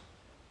us.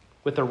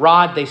 With a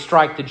rod they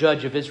strike the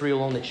judge of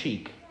Israel on the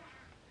cheek.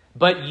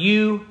 But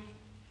you,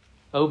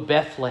 O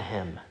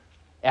Bethlehem,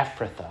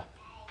 Ephrathah,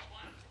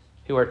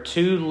 who are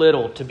too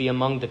little to be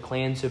among the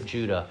clans of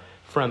Judah,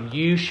 from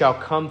you shall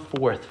come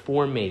forth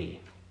for me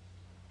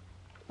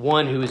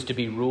one who is to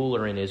be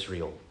ruler in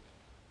Israel,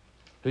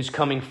 whose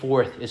coming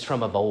forth is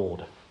from of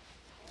old,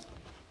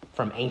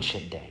 from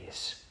ancient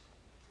days.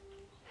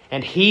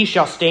 And he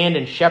shall stand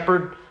and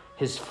shepherd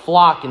his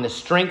flock in the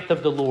strength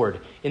of the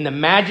Lord, in the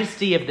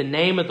majesty of the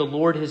name of the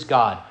Lord his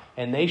God,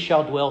 and they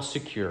shall dwell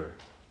secure.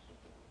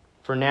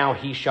 For now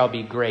he shall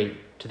be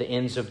great to the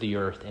ends of the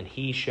earth, and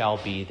he shall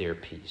be their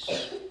peace.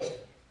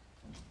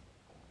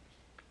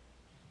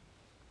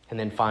 And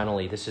then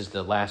finally, this is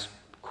the last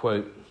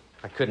quote.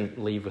 I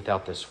couldn't leave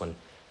without this one.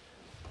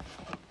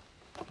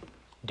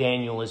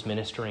 Daniel is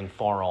ministering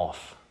far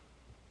off,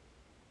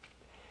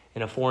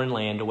 in a foreign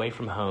land, away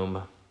from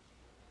home,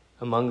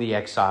 among the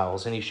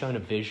exiles, and he's shown a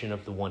vision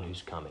of the one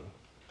who's coming.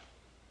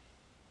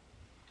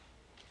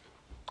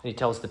 And he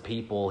tells the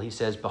people, he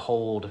says,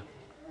 Behold,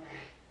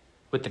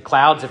 with the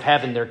clouds of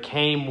heaven there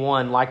came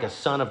one like a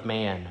son of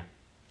man.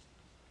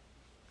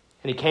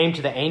 And he came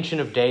to the Ancient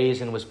of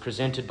Days and was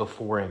presented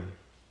before him.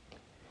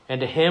 And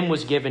to him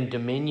was given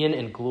dominion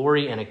and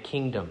glory and a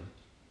kingdom,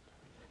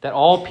 that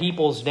all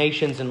peoples,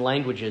 nations, and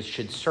languages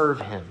should serve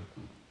him.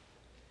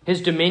 His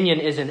dominion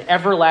is an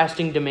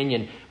everlasting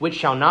dominion which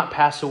shall not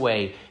pass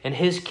away, and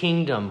his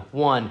kingdom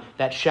one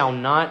that shall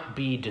not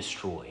be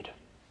destroyed.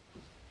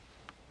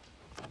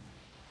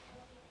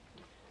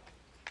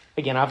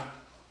 Again, I've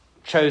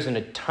chosen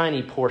a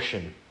tiny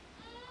portion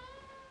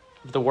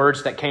of the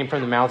words that came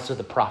from the mouths of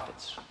the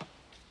prophets.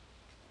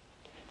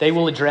 They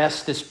will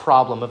address this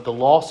problem of the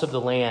loss of the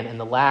land and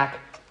the lack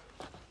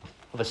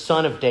of a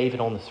son of David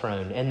on the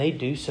throne, and they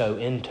do so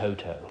in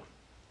toto.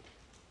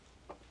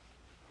 I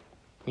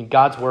mean,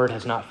 God's word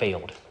has not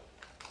failed.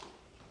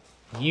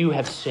 You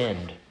have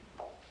sinned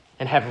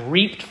and have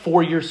reaped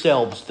for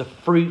yourselves the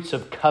fruits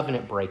of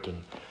covenant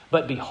breaking.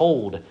 But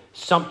behold,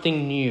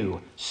 something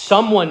new,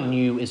 someone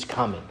new is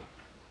coming.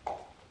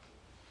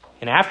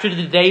 And after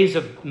the days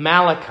of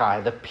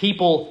Malachi, the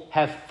people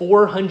have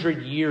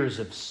 400 years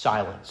of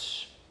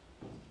silence.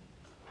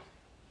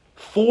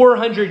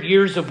 400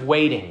 years of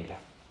waiting.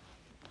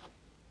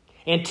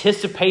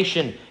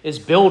 Anticipation is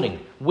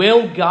building.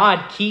 Will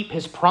God keep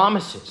his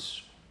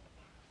promises?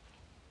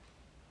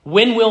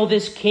 When will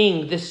this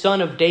king, this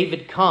son of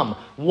David, come?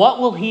 What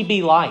will he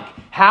be like?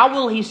 How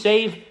will he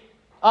save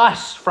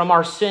us from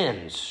our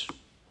sins?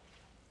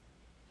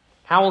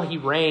 How will he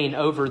reign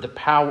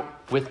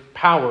with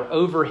power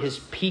over his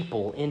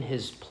people in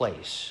his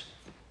place?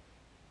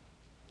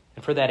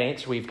 And for that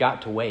answer, we've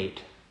got to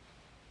wait.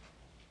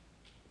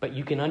 But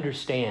you can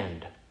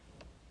understand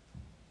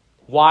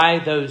why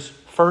those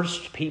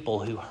first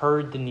people who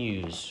heard the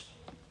news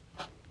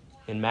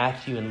in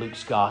Matthew and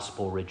Luke's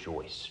gospel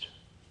rejoiced.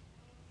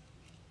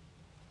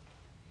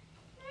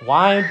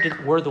 Why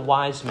were the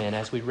wise men,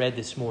 as we read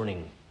this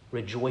morning,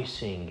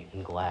 rejoicing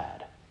and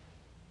glad?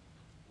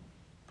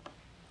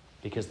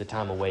 Because the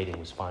time of waiting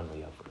was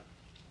finally over.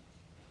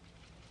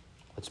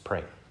 Let's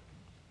pray.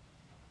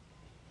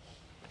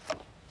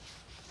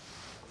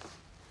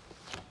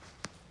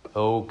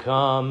 O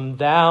come,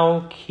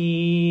 thou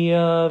Key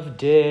of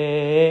David,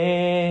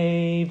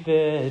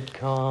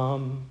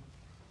 come,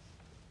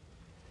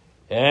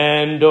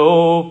 and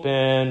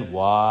open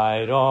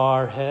wide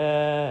our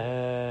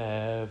heavenly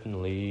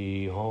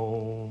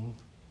home.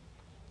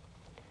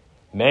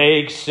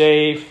 Make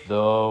safe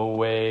the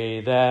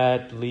way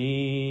that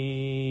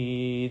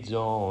leads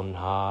on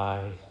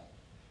high,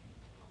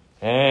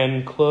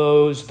 and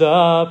close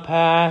the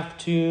path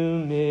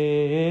to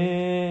misery.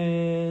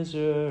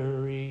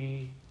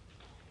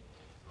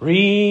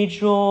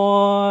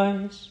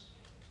 Rejoice,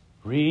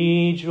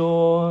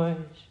 rejoice,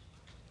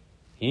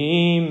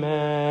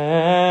 Emmanuel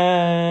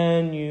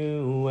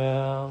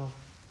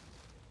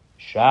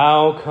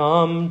shall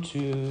come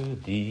to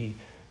thee,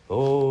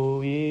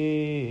 O Israel.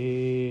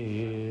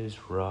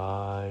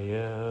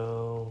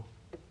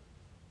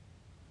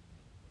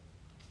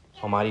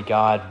 Almighty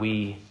God,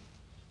 we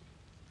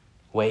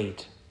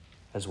wait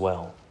as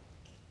well.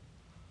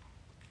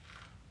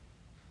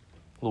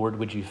 Lord,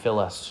 would you fill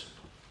us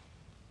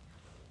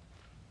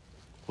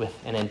with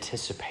an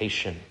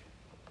anticipation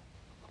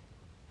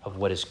of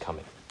what is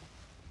coming?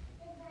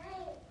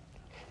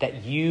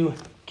 That you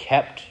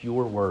kept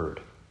your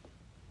word.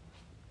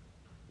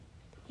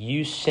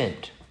 You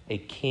sent a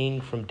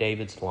king from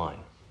David's line.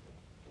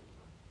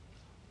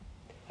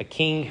 A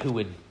king who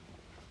would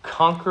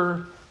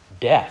conquer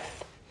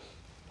death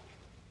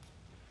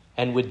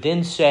and would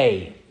then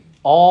say,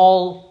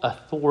 all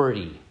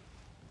authority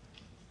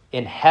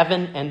in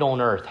heaven and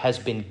on earth has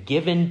been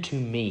given to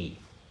me.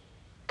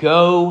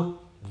 Go,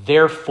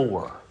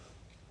 therefore.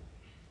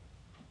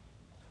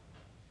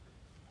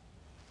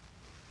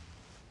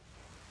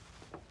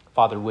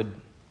 Father, would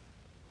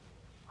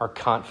our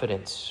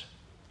confidence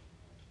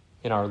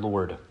in our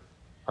Lord,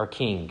 our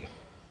King,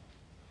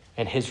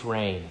 and his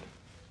reign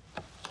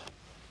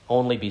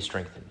only be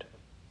strengthened.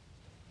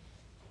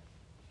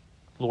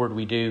 Lord,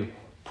 we do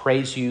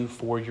praise you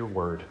for your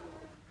word.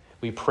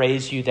 We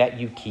praise you that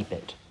you keep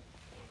it.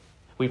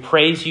 We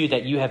praise you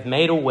that you have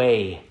made a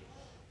way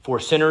for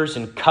sinners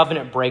and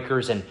covenant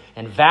breakers and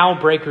vow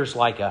breakers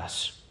like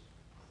us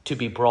to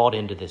be brought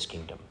into this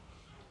kingdom.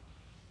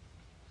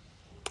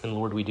 And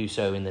Lord, we do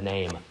so in the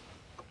name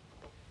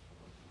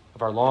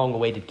of our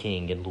long-awaited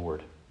King and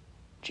Lord,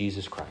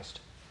 Jesus Christ.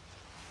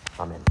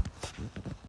 Amen.